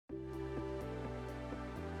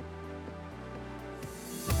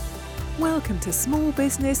Welcome to Small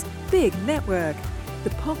Business, Big Network,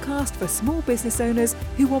 the podcast for small business owners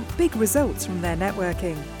who want big results from their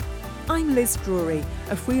networking. I'm Liz Drury,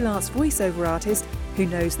 a freelance voiceover artist who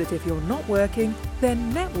knows that if you're not working,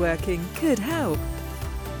 then networking could help.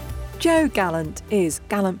 Joe Gallant is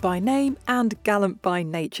gallant by name and gallant by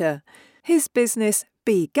nature. His business,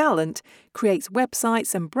 Be Gallant, creates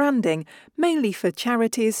websites and branding mainly for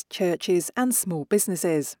charities, churches and small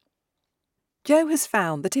businesses. Joe has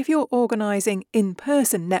found that if you're organising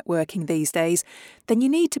in-person networking these days, then you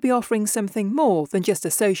need to be offering something more than just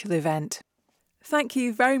a social event. Thank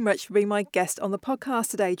you very much for being my guest on the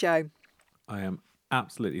podcast today, Joe. I am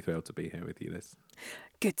absolutely thrilled to be here with you, Liz.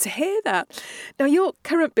 Good to hear that. Now, your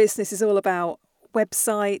current business is all about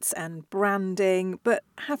websites and branding, but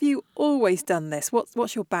have you always done this?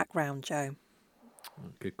 What's your background, Joe?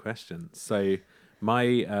 Good question. So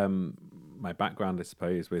my background, I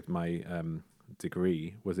suppose, with my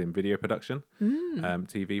degree was in video production,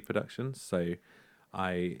 TV production. So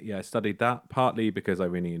I studied that partly because I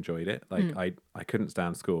really enjoyed it. I couldn't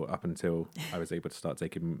stand school up until I was able to start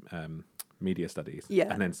taking media studies.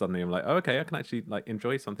 Yeah. And then suddenly I'm like, oh, okay, I can actually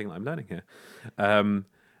enjoy something that I'm learning here. And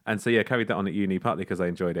so carried that on at uni, partly because I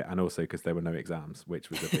enjoyed it and also because there were no exams, which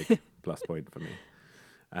was a big plus point for me.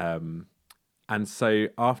 And so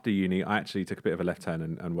after uni, I actually took a bit of a left turn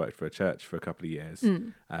and worked for a church for a couple of years,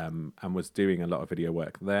 and was doing a lot of video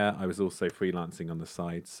work there. I was also freelancing on the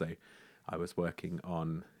side, so I was working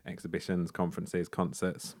on exhibitions, conferences,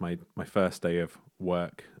 concerts. My first day of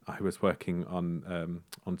work, I was working on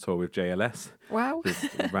tour with JLS. Wow. This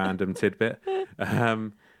random tidbit.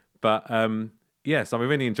 So I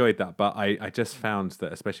really enjoyed that. But I just found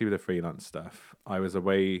that, especially with the freelance stuff, I was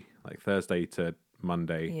away Thursday to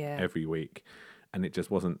Monday every week, and it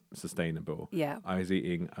just wasn't sustainable. Yeah. I was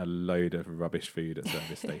eating a load of rubbish food at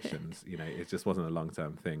service stations. It just wasn't a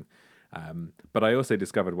long-term thing. But I also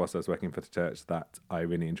discovered whilst I was working for the church that I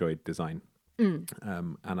really enjoyed design. And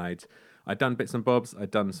I'd done bits and bobs.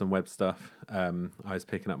 I'd done some web stuff. I was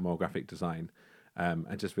picking up more graphic design, and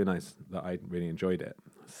just realised that I really enjoyed it.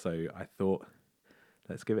 So I thought,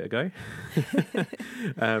 let's give it a go.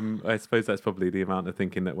 I suppose that's probably the amount of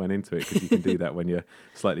thinking that went into it, because you can do that when you're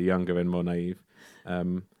slightly younger and more naive.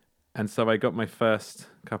 And so I got my first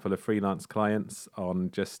couple of freelance clients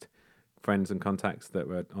on just friends and contacts that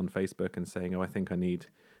were on Facebook and saying, oh, I think I need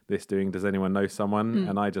this doing. Does anyone know someone?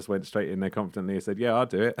 And I just went straight in there confidently and said, yeah, I'll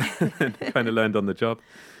do it. And kind of learned on the job,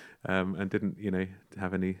 and didn't,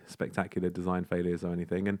 have any spectacular design failures or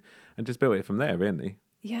anything, and just built it from there, really.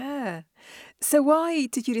 Yeah. So why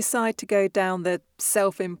did you decide to go down the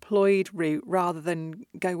self-employed route rather than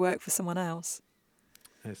go work for someone else?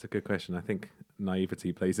 It's a good question. I think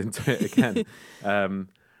naivety plays into it again.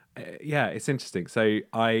 It's interesting. So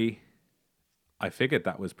I figured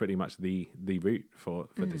that was pretty much the route for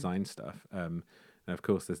design stuff. And of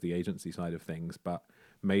course, there's the agency side of things, but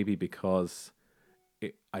maybe because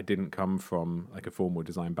I didn't come from a formal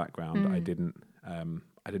design background, I didn't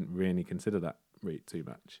really consider that route too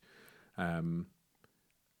much. And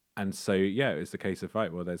so, it was the case of,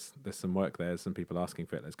 right, well, there's some work there's some people asking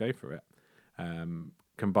for it, let's go for it.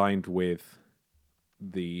 Combined with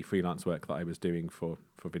the freelance work that I was doing for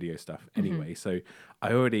video stuff anyway. So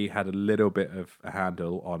I already had a little bit of a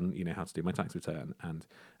handle on, how to do my tax return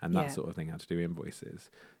and that sort of thing, how to do invoices.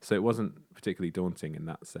 So it wasn't particularly daunting in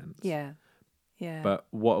that sense. Yeah. Yeah. But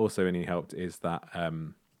what also really helped is that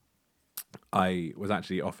I was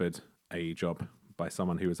actually offered a job by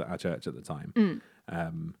someone who was at our church at the time.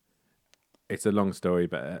 It's a long story,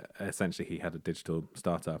 but essentially he had a digital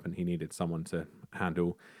startup and he needed someone to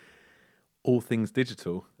handle all things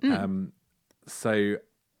digital. So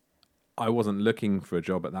I wasn't looking for a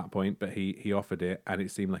job at that point, but he offered it and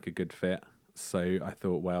it seemed like a good fit. So I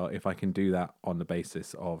thought, well, if I can do that on the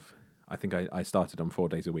basis of, I think I started on 4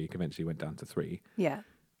 days a week, eventually went down to 3. Yeah.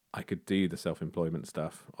 I could do the self-employment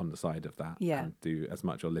stuff on the side of that and do as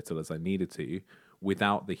much or little as I needed to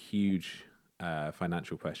without the huge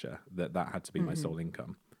financial pressure that had to be my sole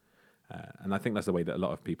income. And I think that's the way that a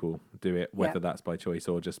lot of people do it, whether that's by choice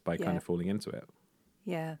or just by kind of falling into it.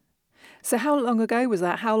 Yeah. So how long ago was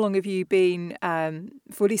that? How long have you been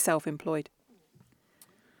fully self-employed?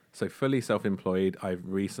 So fully self-employed, I've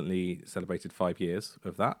recently celebrated 5 years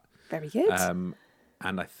of that. Very good.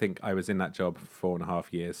 And I think I was in that job for 4.5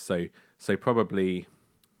 years. So probably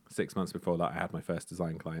 6 months before that, I had my first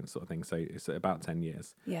design client sort of thing. So it's about 10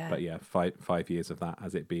 years. Yeah. But 5 years of that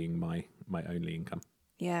as it being my only income.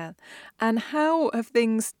 Yeah. And how have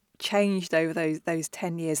things changed over those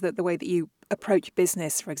 10 years, the way that you approach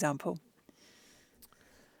business, for example?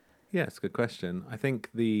 Yeah, it's a good question. I think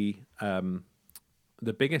the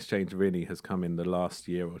the biggest change really has come in the last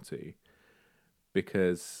year or two,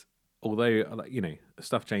 because although, like, you know,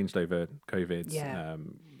 stuff changed over COVID, Yeah.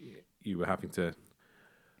 You were having to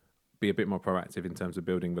be a bit more proactive in terms of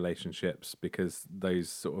building relationships because those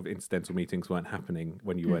sort of incidental meetings weren't happening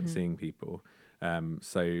when you weren't seeing people.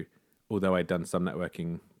 So although I'd done some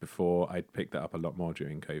networking before, I'd picked that up a lot more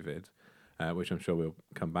during COVID, which I'm sure we'll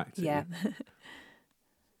come back to. Yeah.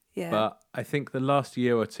 Yeah. But I think the last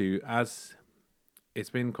year or two, as it's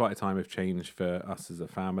been quite a time of change for us as a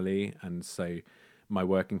family, and so my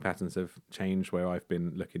working patterns have changed where I've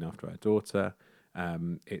been looking after our daughter.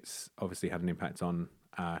 It's obviously had an impact on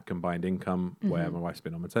our combined income where my wife's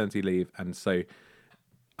been on maternity leave, and so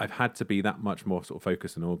I've had to be that much more sort of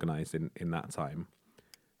focused and organised in that time.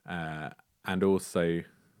 And also,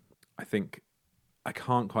 I think I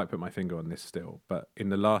can't quite put my finger on this still, but in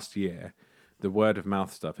the last year, the word of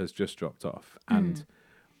mouth stuff has just dropped off, and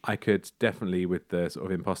I could definitely, with the sort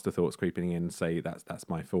of imposter thoughts creeping in, say that's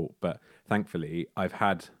my fault. But thankfully, I've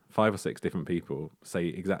had 5 or 6 different people say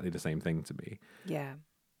exactly the same thing to me. Yeah.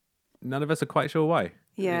 None of us are quite sure why.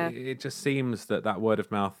 Yeah. It just seems that word of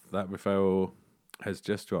mouth, that referral, has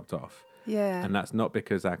just dropped off. Yeah. And that's not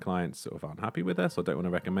because our clients sort of aren't happy with us or don't want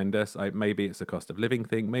to recommend us. Maybe it's a cost of living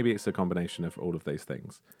thing. Maybe it's a combination of all of those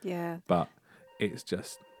things. Yeah. But it's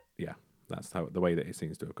just, yeah, that's the way that it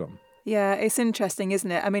seems to have gone. Yeah, it's interesting,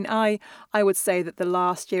 isn't it? I mean, I would say that the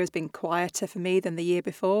last year has been quieter for me than the year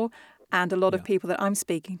before, and a lot of people that I'm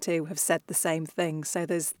speaking to have said the same thing. So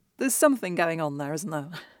there's something going on there, isn't there?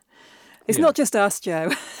 It's not just us,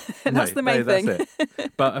 Joe. That's the main thing. That's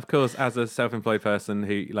it. But of course, as a self-employed person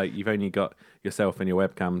who, like, you've only got yourself and your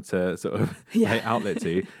webcam to sort of pay outlet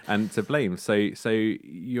to and to blame. So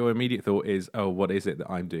your immediate thought is, oh, what is it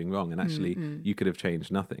that I'm doing wrong? And actually, you could have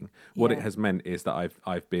changed nothing. What it has meant is that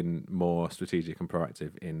I've been more strategic and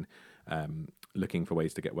proactive in looking for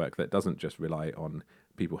ways to get work that doesn't just rely on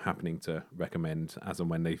people happening to recommend as and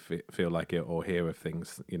when they feel like it, or hear of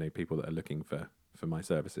things, you know, people that are looking for my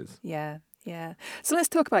services. Yeah. So let's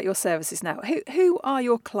talk about your services now. Who are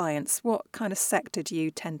your clients? What kind of sector do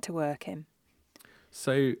you tend to work in?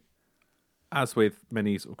 So, as with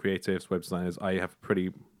many sort of creatives, web designers, I have a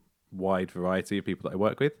pretty wide variety of people that I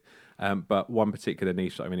work with. But one particular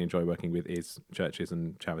niche that I really enjoy working with is churches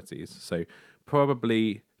and charities. So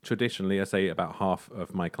probably traditionally, I say about half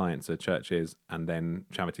of my clients are churches, and then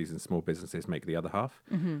charities and small businesses make the other half.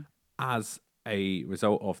 As a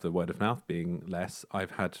result of the word of mouth being less,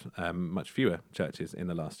 I've had much fewer churches in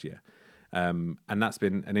the last year. And that's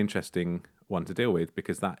been an interesting one to deal with,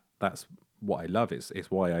 because that's what I love.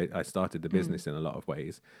 It's why I started the business in a lot of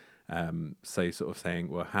ways. So sort of saying,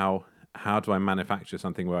 well, how do I manufacture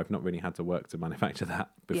something where I've not really had to work to manufacture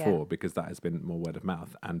that before, because that has been more word of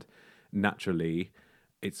mouth. And naturally,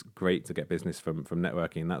 it's great to get business from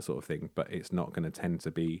networking and that sort of thing, but it's not going to tend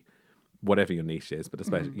to be whatever your niche is, but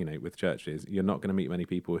especially, you know, with churches, you're not going to meet many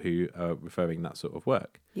people who are referring that sort of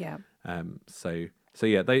work. Yeah. So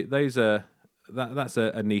yeah, those are, that's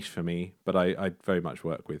a niche for me, but I very much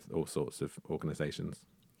work with all sorts of organisations.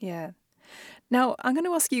 Yeah. Now, I'm going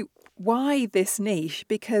to ask you, why this niche?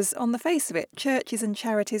 Because on the face of it, churches and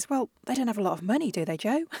charities, well, they don't have a lot of money, do they,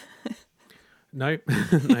 Joe? No,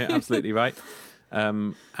 no, absolutely right.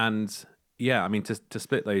 And yeah, I mean, to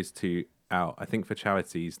split those two out, I think for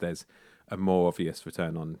charities, there's a more obvious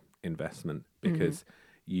return on investment, because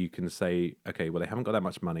you can say, okay, well, they haven't got that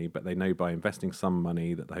much money, but they know by investing some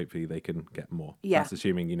money that hopefully they can get more. Yeah. That's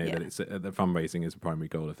assuming, you know, that it's the fundraising is the primary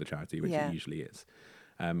goal of the charity, which it usually is.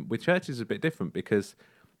 With churches, it's a bit different, because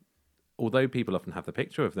although people often have the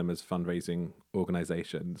picture of them as fundraising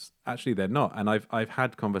organisations, actually they're not. And I've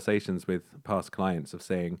had conversations with past clients of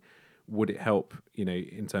saying, would it help, you know,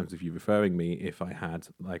 in terms of you referring me, if I had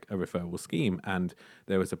like a referral scheme and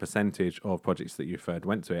there was a percentage of projects that you referred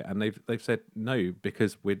went to it? And they've said no,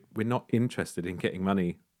 because we're not interested in getting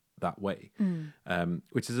money that way,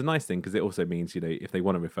 which is a nice thing, because it also means, you know, if they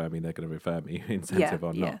want to refer me, they're going to refer me, incentive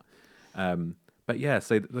or not. But yeah,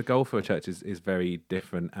 so the goal for a church is very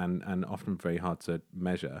different and often very hard to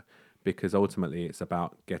measure, because ultimately it's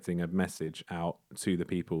about getting a message out to the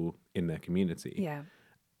people in their community. Yeah.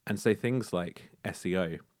 And so things like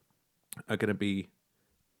SEO are going to be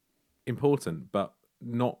important, but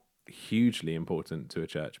not hugely important to a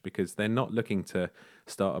church, because they're not looking to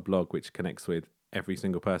start a blog which connects with every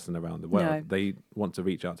single person around the world. No. They want to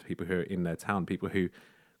reach out to people who are in their town, people who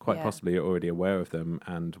quite possibly are already aware of them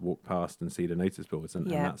and walk past and see the notice boards and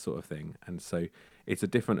that sort of thing. And so it's a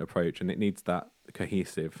different approach, and it needs that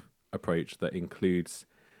cohesive approach that includes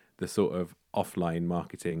the sort of offline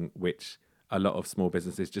marketing, which a lot of small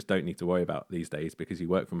businesses just don't need to worry about these days because you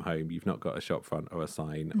work from home. You've not got a shop front or a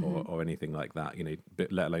sign or anything like that,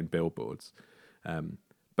 let alone billboards.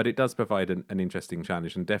 But it does provide an interesting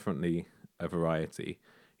challenge and definitely a variety.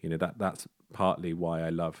 That's partly why I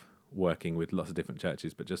love working with lots of different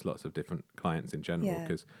churches, but just lots of different clients in general,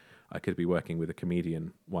 because I could be working with a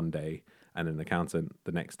comedian one day and an accountant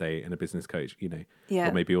the next day and a business coach,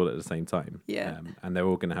 or maybe all at the same time. And they're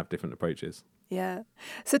all going to have different approaches. Yeah.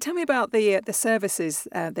 So tell me about the services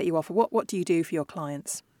that you offer. What do you do for your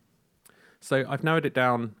clients? So I've narrowed it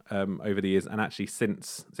down over the years, and actually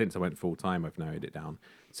since I went full time, I've narrowed it down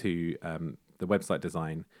to the website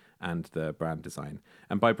design and the brand design.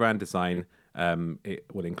 And by brand design, it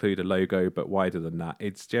will include a logo, but wider than that,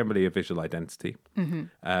 it's generally a visual identity.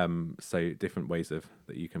 So different ways that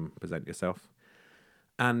you can present yourself.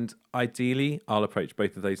 And ideally, I'll approach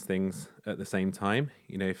both of those things at the same time.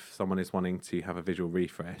 If someone is wanting to have a visual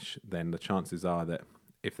refresh, then the chances are that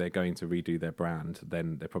if they're going to redo their brand,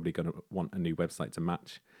 then they're probably going to want a new website to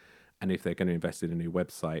match. And if they're going to invest in a new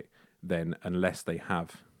website, then unless they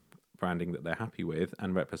have branding that they're happy with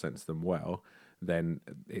and represents them well, then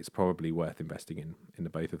it's probably worth investing in the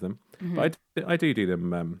both of them. But I do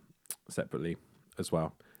them separately as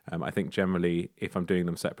well. I think generally, if I'm doing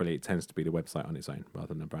them separately, it tends to be the website on its own rather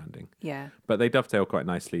than the branding. Yeah. But they dovetail quite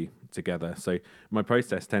nicely together. So my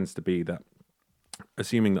process tends to be that,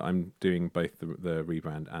 assuming that I'm doing both the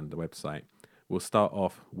rebrand and the website, we'll start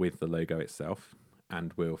off with the logo itself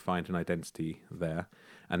and we'll find an identity there.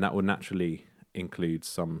 And that will naturally include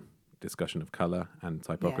some discussion of colour and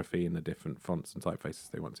typography and the different fonts and typefaces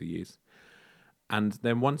they want to use. And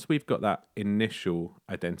then once we've got that initial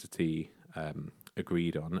identity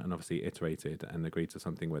agreed on and obviously iterated and agreed to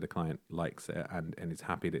something where the client likes it and is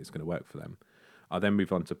happy that it's going to work for them, I'll then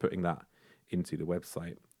move on to putting that into the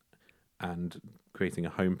website and creating a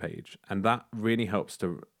homepage. And that really helps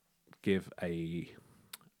to give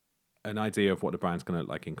an idea of what the brand's going to look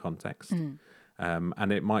like in context.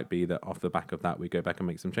 And it might be that off the back of that, we go back and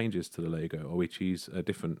make some changes to the logo, or we choose a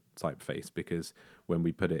different typeface because when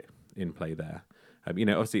we put it in play there,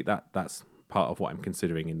 obviously that's part of what I'm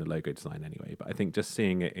considering in the logo design anyway. But I think just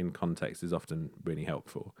seeing it in context is often really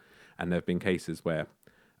helpful. And there have been cases where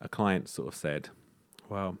a client sort of said,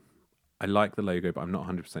 well, I like the logo, but I'm not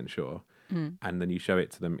 100% sure. And then you show it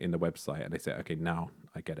to them in the website and they say, okay, now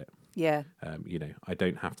I get it. Yeah. I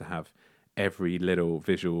don't have to have every little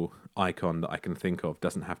visual icon that I can think of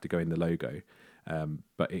doesn't have to go in the logo.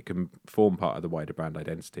 But it can form part of the wider brand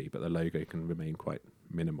identity, but the logo can remain quite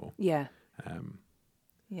minimal. Yeah.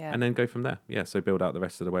 And then go from there. Yeah. So build out the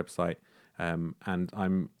rest of the website. And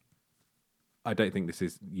I don't think this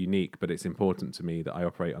is unique, but it's important to me that I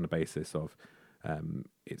operate on the basis of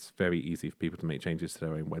it's very easy for people to make changes to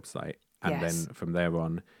their own website. And then from there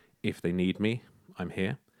on, if they need me, I'm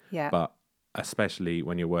here. Yeah. But especially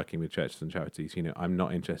when you're working with churches and charities, I'm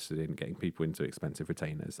not interested in getting people into expensive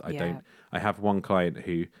retainers. I have one client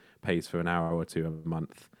who pays for an hour or two a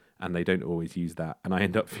month and they don't always use that. And I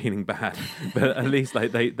end up feeling bad, but at least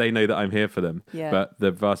they know that I'm here for them. Yeah. But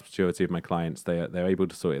the vast majority of my clients, they're able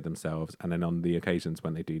to sort it themselves. And then on the occasions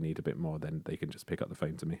when they do need a bit more, then they can just pick up the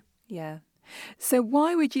phone to me. Yeah. So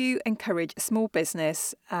why would you encourage a small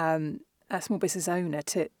business owner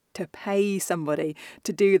to pay somebody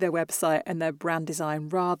to do their website and their brand design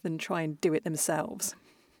rather than try and do it themselves?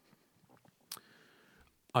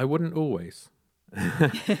 I wouldn't always.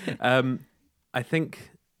 I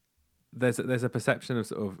think there's a perception of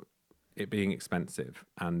sort of it being expensive,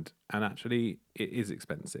 and actually it is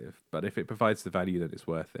expensive, but if it provides the value, then it's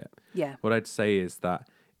worth it. Yeah. What I'd say is that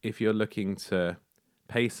if you're looking to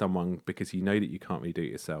pay someone because you know that you can't really do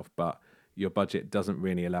it yourself, but your budget doesn't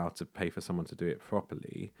really allow to pay for someone to do it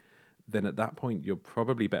properly, then at that point you're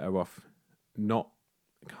probably better off not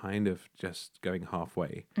kind of just going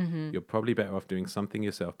halfway. You're probably better off doing something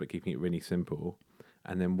yourself but keeping it really simple.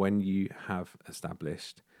 And then when you have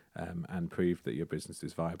established and proved that your business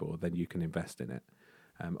is viable, then you can invest in it.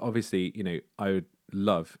 Obviously, I would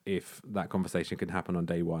love if that conversation can happen on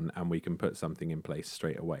day one and we can put something in place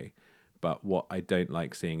straight away. But what I don't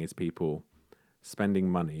like seeing is people spending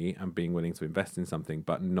money and being willing to invest in something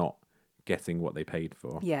but not getting what they paid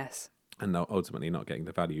for. Yes. And ultimately not getting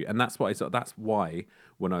the value. And that's why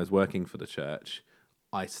when I was working for the church,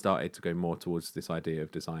 I started to go more towards this idea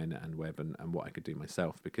of design and web and what I could do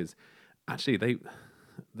myself, because actually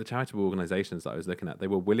the charitable organizations that I was looking at, they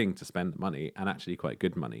were willing to spend money, and actually quite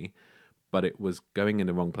good money, but it was going in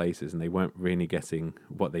the wrong places and they weren't really getting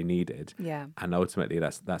what they needed. Yeah. And ultimately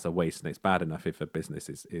that's a waste, and it's bad enough if a business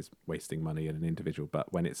is wasting money in an individual,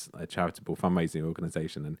 but when it's a charitable fundraising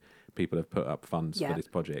organisation and people have put up funds for this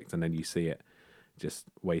project and then you see it just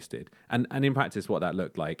wasted. And in practice what that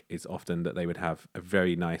looked like is often that they would have a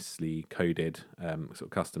very nicely coded sort of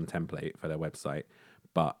custom template for their website,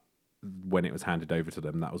 but when it was handed over to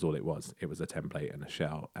them, that was all it was. It was a template and a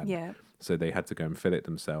shell. And so they had to go and fill it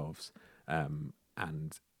themselves,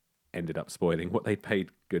 and ended up spoiling what they'd paid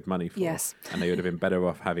good money for. Yes. And they would have been better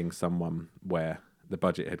off having someone where the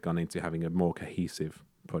budget had gone into having a more cohesive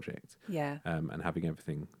project. Yeah. And having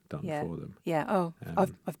everything done for them. Yeah. Oh,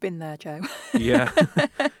 I've been there, Joe. Yeah.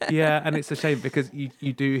 Yeah. And it's a shame because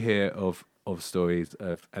you do hear of stories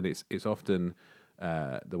of, and it's often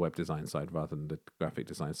the web design side rather than the graphic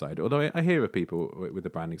design side. Although I hear of people with the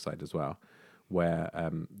branding side as well, where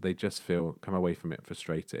they just come away from it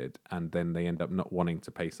frustrated, and then they end up not wanting to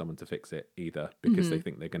pay someone to fix it either because they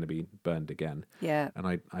think they're going to be burned again. Yeah. And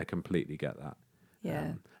I completely get that.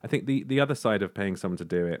 Yeah. I think the other side of paying someone to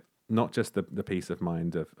do it, not just the peace of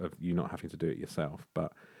mind of you not having to do it yourself,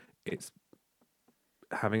 but it's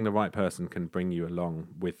having the right person can bring you along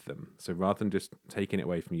with them. So rather than just taking it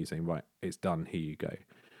away from you saying, right, it's done, here you go.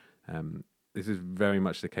 This is very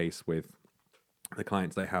much the case with the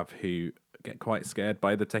clients they have who get quite scared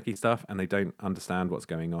by the techie stuff and they don't understand what's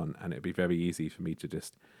going on. And it'd be very easy for me to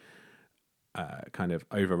just kind of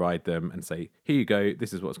override them and say, here you go,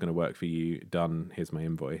 this is what's going to work for you, done, here's my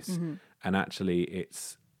invoice. Mm-hmm. And actually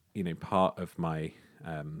it's, part of my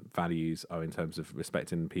values are in terms of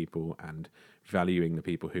respecting people and valuing the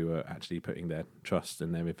people who are actually putting their trust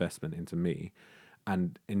and their investment into me.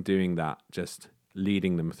 And in doing that, just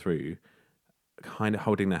leading them through, kind of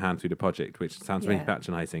holding their hand through the project, which sounds really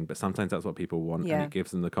patronizing, but sometimes that's what people want. And it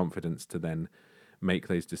gives them the confidence to then make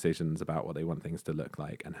those decisions about what they want things to look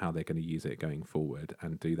like and how they're going to use it going forward,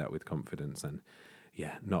 and do that with confidence and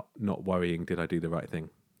not worrying, did I do the right thing?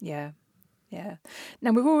 Yeah. Yeah.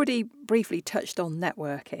 Now, we've already briefly touched on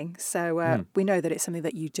networking, so we know that it's something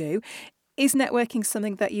that you do. Is networking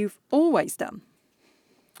something that you've always done?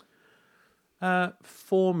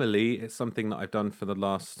 Formally, it's something that I've done for the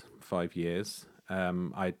last 5 years.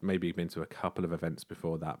 I'd maybe been to a couple of events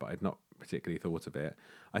before that, but I'd not particularly thought of it.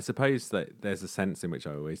 I suppose that there's a sense in which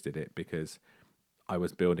I always did it because I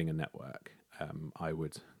was building a network. I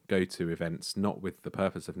would go to events not with the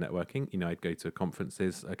purpose of networking. I'd go to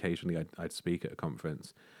conferences occasionally. I'd speak at a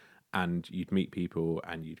conference, and you'd meet people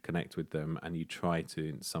and you'd connect with them and you'd try to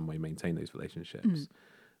in some way maintain those relationships.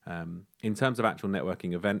 In terms of actual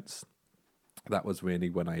networking events, that was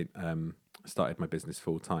really when I started my business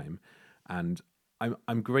full time, and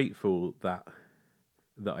I'm grateful that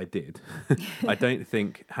I did. I don't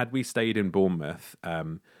think, had we stayed in Bournemouth,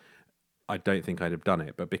 I don't think I'd have done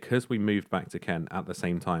it. But because we moved back to Kent at the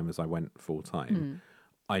same time as I went full time,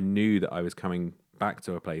 I knew that I was coming back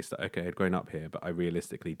to a place that, okay, I'd grown up here, but I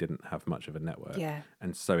realistically didn't have much of a network. Yeah.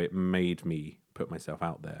 And so it made me put myself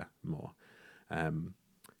out there more. And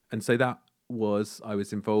so I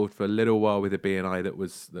was involved for a little while with a BNI that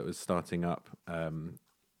was starting up,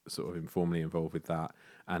 sort of informally involved with that.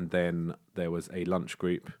 And then there was a lunch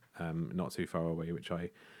group not too far away, which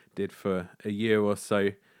I did for a year or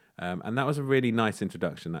so. And that was a really nice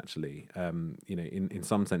introduction, actually. In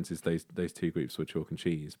some senses, those two groups were chalk and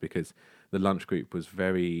cheese because the lunch group was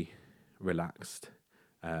very relaxed.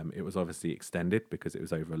 It was obviously extended because it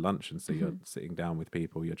was over a lunch, and so you're sitting down with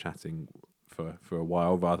people, you're chatting for a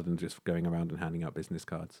while rather than just going around and handing out business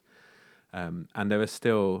cards. And there was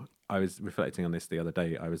still, I was reflecting on this the other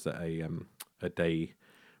day. I was at a day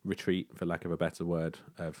retreat, for lack of a better word,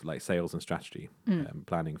 of like sales and strategy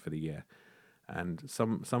planning for the year. And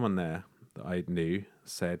someone there that I knew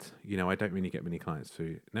said, I don't really get many clients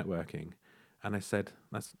through networking. And I said,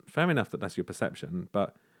 that's fair enough that that's your perception,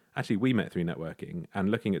 but actually we met through networking. And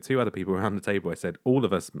looking at two other people around the table, I said, all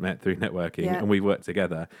of us met through networking and we worked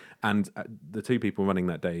together. And the two people running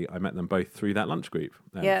that day, I met them both through that lunch group,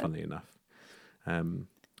 funnily enough. And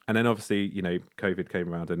then obviously, COVID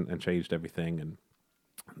came around and changed everything. And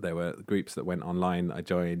there were groups that went online, I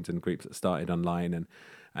joined, and groups that started online,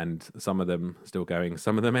 and some of them still going,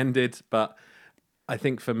 some of them ended. But I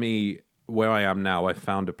think for me, where I am now, I've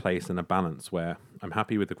found a place and a balance where I'm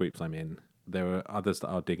happy with the groups I'm in. There are others that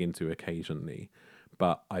I'll dig into occasionally,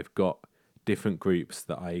 but I've got different groups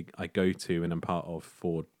that I go to and I'm part of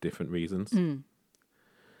for different reasons.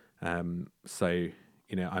 So,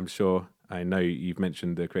 I'm sure, I know you've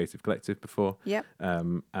mentioned the Creative Collective before. Yep.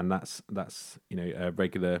 And that's a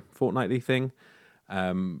regular fortnightly thing.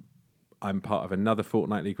 I'm part of another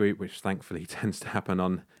fortnightly group, which thankfully tends to happen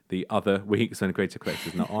on the other weeks when Greater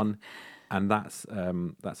Collective is not on, and that's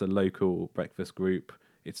a local breakfast group.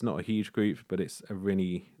 It's not a huge group, but it's a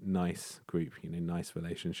really nice group. Nice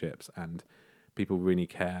relationships, and people really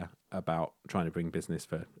care about trying to bring business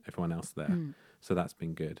for everyone else there. So that's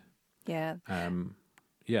been good. Yeah.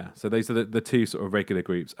 So those are the two sort of regular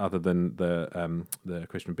groups, other than the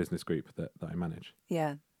Christian business group that I manage.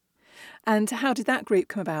 Yeah. And how did that group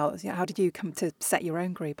come about? How did you come to set your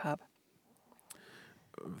own group up?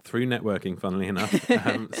 Through networking, funnily enough.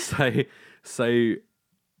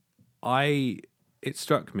 It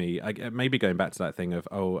struck me, maybe going back to that thing of,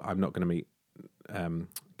 I'm not going to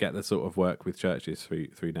get the sort of work with churches through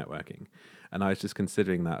networking. And I was just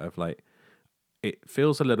considering that of like, it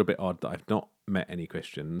feels a little bit odd that I've not met any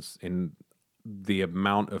Christians in the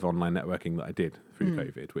amount of online networking that I did through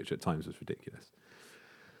COVID, which at times was ridiculous.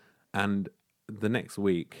 And the next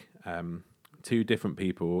week, two different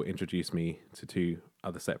people introduced me to two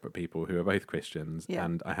other separate people who are both Christians,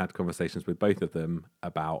 and I had conversations with both of them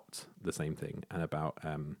about the same thing and about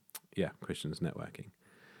Christians networking.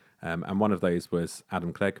 And one of those was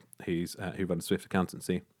Adam Clegg, who runs Swift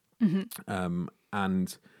Accountancy,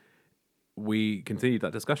 and we continued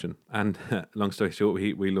that discussion. And long story short,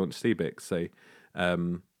 we launched CBIC. So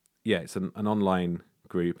it's an online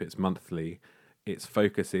group. It's monthly. Its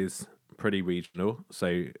focus is pretty regional.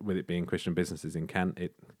 So with it being Christian businesses in Kent,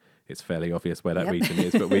 it's fairly obvious where that region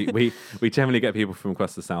is. But we generally get people from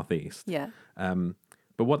across the southeast. Yeah.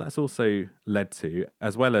 But what that's also led to,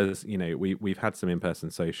 as well as we've had some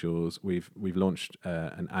in-person socials. We've launched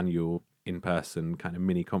an annual in-person kind of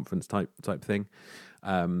mini conference type thing,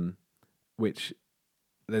 which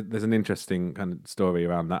there's an interesting kind of story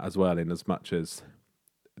around that as well. In as much as,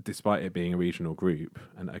 despite it being a regional group,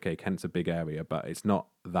 and okay, Kent's a big area, but it's not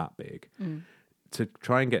that big. To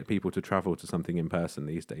try and get people to travel to something in person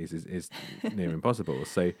these days is near impossible.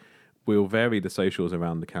 So we'll vary the socials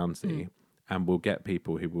around the county, and we'll get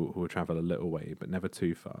people who will travel a little way, but never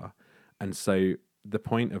too far. And so the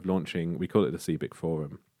point of launching, we call it the CBIC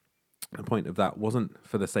Forum. The point of that wasn't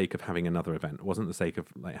for the sake of having another event. It wasn't the sake of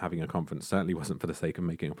like having a conference. Certainly wasn't for the sake of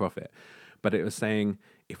making a profit. But it was saying,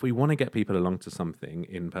 if we want to get people along to something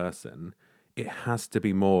in person, it has to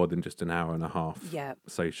be more than just an hour and a half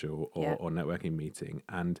social or networking meeting.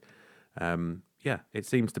 And it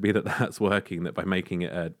seems to be that's working, that by making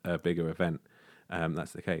it a bigger event,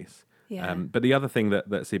 that's the case. Yeah. But the other thing that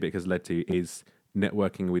CBIC has led to is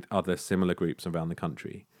networking with other similar groups around the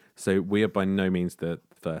country. So we are by no means the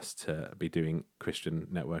first to be doing Christian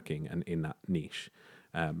networking and in that niche.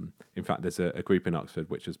 In fact, there's a group in Oxford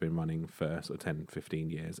which has been running for sort of 10, 15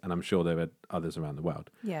 years, and I'm sure there are others around the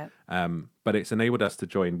world. Yeah. But it's enabled us to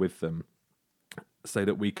join with them so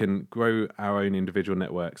that we can grow our own individual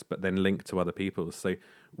networks, but then link to other people's. So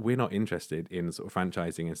we're not interested in sort of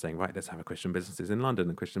franchising and saying, right, let's have a Christian businesses in London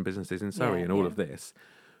and Christian businesses in Surrey and all of this.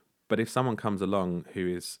 But if someone comes along who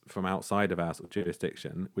is from outside of our sort of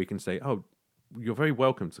jurisdiction, we can say, oh, you're very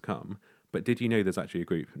welcome to come, but did you know there's actually a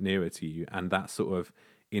group nearer to you? And that sort of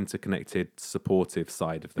interconnected, supportive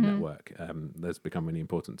side of the network has become really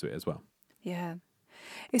important to it as well. Yeah.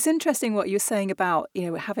 It's interesting what you're saying about,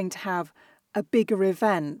 having to have a bigger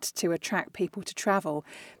event to attract people to travel.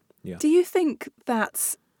 Yeah. Do you think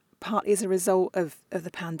that's partly as a result of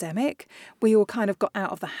the pandemic? We all kind of got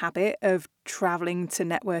out of the habit of travelling to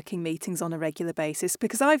networking meetings on a regular basis,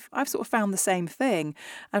 because I've sort of found the same thing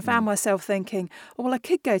and found myself thinking, oh, well, I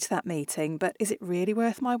could go to that meeting, but is it really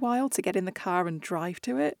worth my while to get in the car and drive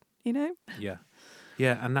to it, Yeah.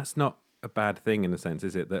 Yeah, and that's not a bad thing in the sense,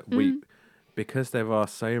 is it, that because there are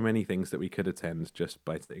so many things that we could attend just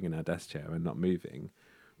by sitting in our desk chair and not moving,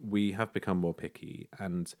 we have become more picky,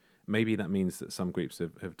 and maybe that means that some groups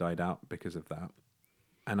have died out because of that.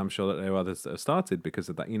 And I'm sure that there are others that have started because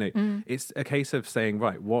of that. It's a case of saying,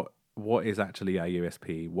 right, what is actually our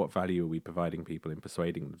USP? What value are we providing people in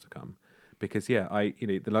persuading them to come? Because,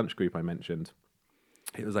 the lunch group I mentioned,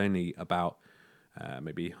 it was only about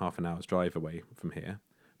maybe half an hour's drive away from here.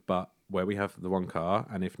 But where we have the one car,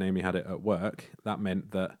 and if Naomi had it at work, that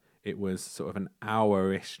meant that it was sort of an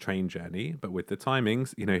hour-ish train journey, but with the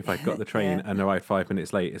timings, if I got the train and arrived 5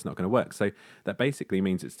 minutes late, it's not going to work. So that basically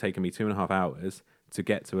means it's taken me 2.5 hours to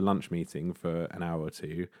get to a lunch meeting for an hour or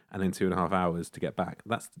two, and then 2.5 hours to get back.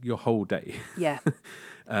 That's your whole day. Yeah.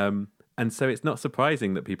 And so it's not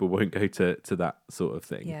surprising that people won't go to that sort of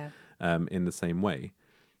thing in the same way.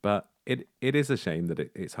 But it is a shame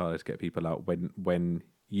that it's harder to get people out when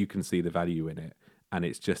you can see the value in it. And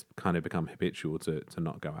it's just kind of become habitual to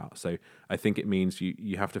not go out. So I think it means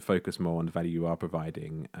you have to focus more on the value you are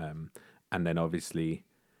providing, and then obviously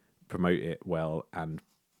promote it well and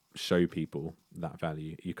show people that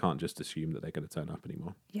value. You can't just assume that they're going to turn up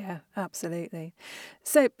anymore. Yeah, absolutely.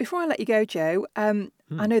 So before I let you go, Joe, I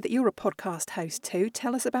know that you're a podcast host too.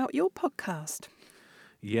 Tell us about your podcast.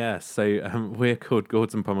 Yeah, so we're called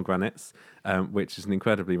Gourds and Pomegranates, which is an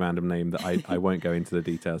incredibly random name that I won't go into the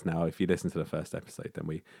details now. If you listen to the first episode, then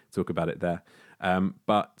we talk about it there.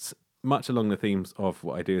 But much along the themes of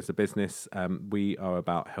what I do as a business, we are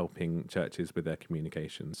about helping churches with their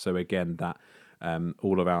communications. So again, that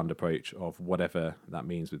all-around approach of whatever that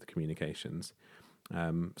means with the communications.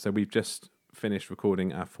 So we've just finished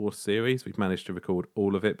recording our 4th series. We've managed to record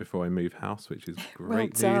all of it before I move house, which is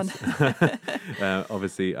great news.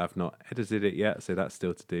 Obviously, I've not edited it yet, so that's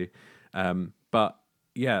still to do. But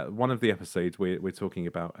yeah, one of the episodes we're talking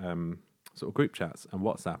about sort of group chats and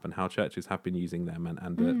WhatsApp and how churches have been using them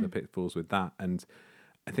and the pitfalls with that. And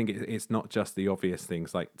I think it's not just the obvious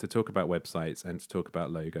things, like to talk about websites and to talk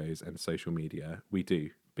about logos and social media. We do,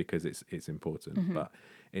 because it's important, but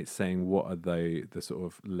it's saying what are the sort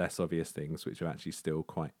of less obvious things which are actually still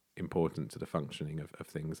quite important to the functioning of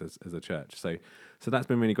things as a church. So that's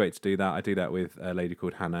been really great to do that. I do that with a lady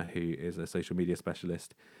called Hannah, who is a social media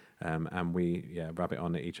specialist, and we rabbit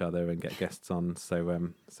on at each other and get guests on. So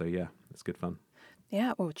yeah, it's good fun.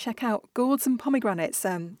 Yeah, well, check out Gourds and Pomegranates.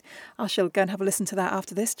 I shall go and have a listen to that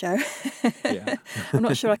after this, Joe. Yeah. I'm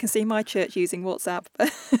not sure I can see my church using WhatsApp.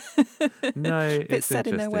 No, it's set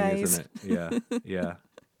in their ways, isn't it? Yeah.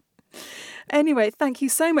 Anyway, thank you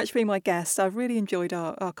so much for being my guest. I've really enjoyed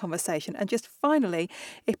our conversation. And just finally,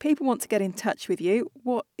 if people want to get in touch with you,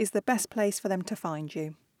 what is the best place for them to find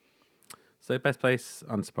you? So best place,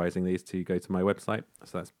 unsurprisingly, is to go to my website.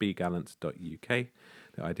 So that's begallant.uk.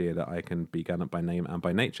 The idea that I can be gallant by name and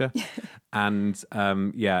by nature. And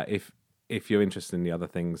if you're interested in the other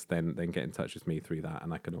things, then get in touch with me through that,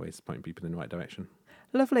 and I can always point people in the right direction.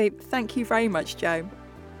 Lovely. Thank you very much, Joe.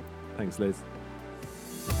 Thanks, Liz.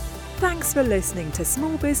 Thanks for listening to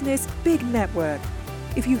Small Business, Big Network.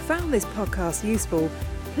 If you found this podcast useful,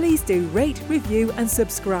 please do rate, review and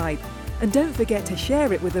subscribe. And don't forget to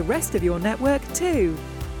share it with the rest of your network too.